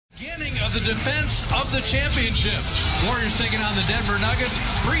of the defense of the championship. Warriors taking on the Denver Nuggets.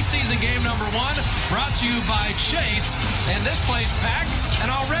 Preseason game number 1 brought to you by Chase. And this place packed and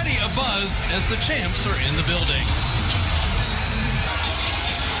already a buzz as the champs are in the building.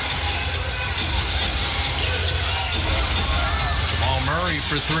 Jamal Murray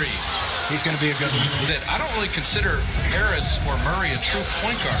for 3. He's going to be a good one. I don't really consider Harris or Murray a true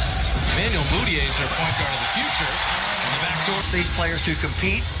point guard. Emmanuel Mudiay is our point guard of the future. On the back door. These players to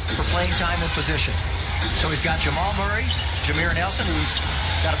compete for playing time and position. So he's got Jamal Murray, Jameer Nelson, who's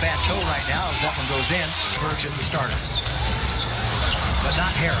got a bad toe right now as that one goes in. Burge is the starter. But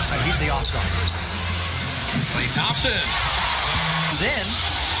not Harris. He's the off guard. Klay Thompson. Then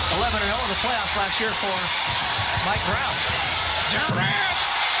 11-0 in the playoffs last year for Mike Brown. Durant.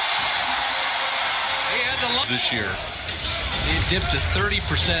 He had the luck this year. He dipped to 30%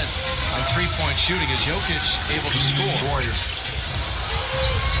 on three-point shooting as Jokic able to score. Warriors.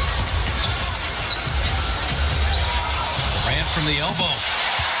 Durant from the elbow.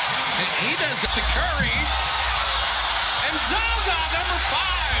 And he does it to Curry. And Zaza, number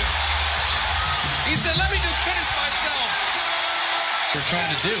 5. He said, let me just finish myself. They're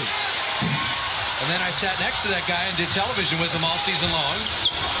trying to do. And then I sat next to that guy and did television with him all season long.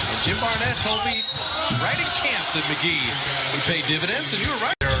 And Jim Barnett told me right in camp that McGee would pay dividends, and you were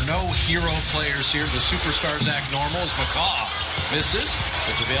right. There are no hero players here. The superstars act normal as McCaw misses.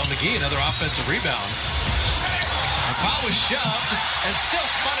 But JaVale McGee, another offensive rebound. McCaw was shoved and still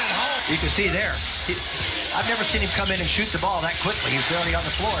spun it home. You can see there. I've never seen him come in and shoot the ball that quickly. He's barely on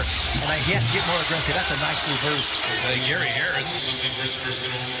the floor. And he has to get more aggressive. That's a nice reverse. Gary Harris.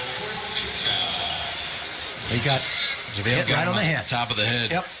 He got JaVale hit right on the head. Top of the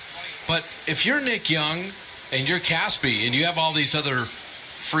head. Yep. But if you're Nick Young and you're Caspi and you have all these other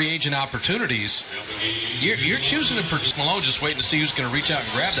free agent opportunities, you're choosing to purchase Malone, just waiting to see who's going to reach out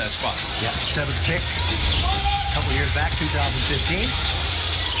and grab that spot. Yeah, 7th pick a couple years back, 2015.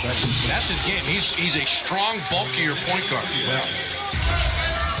 But that's his game. He's a strong, bulkier point guard. Well,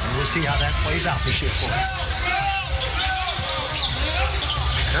 and we'll see how that plays out this year for him.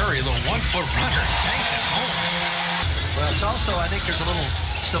 Curry, a little 1-foot runner, banked it home. Well, it's also, I think there's a little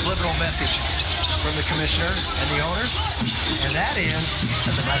subliminal message from the commissioner and the owners, and that is,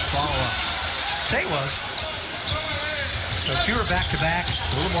 that's a nice follow-up. Say was, so fewer back-to-backs,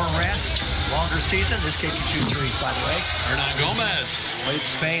 a little more rest, longer season. This kid can shoot 3, by the way. Hernan Gomez. Played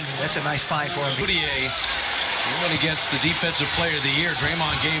Spain. That's a nice find for him. Mudiay, he went against the Defensive Player of the Year.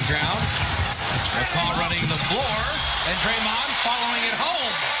 Draymond gave ground. McCaw running the floor, and Draymond following it home.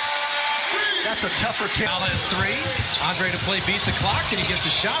 That's a tougher tip. Foul at 3. Andre to play beat the clock. Can he get the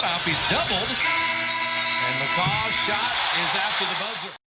shot off? He's doubled. And McCaw's shot is after the buzzer.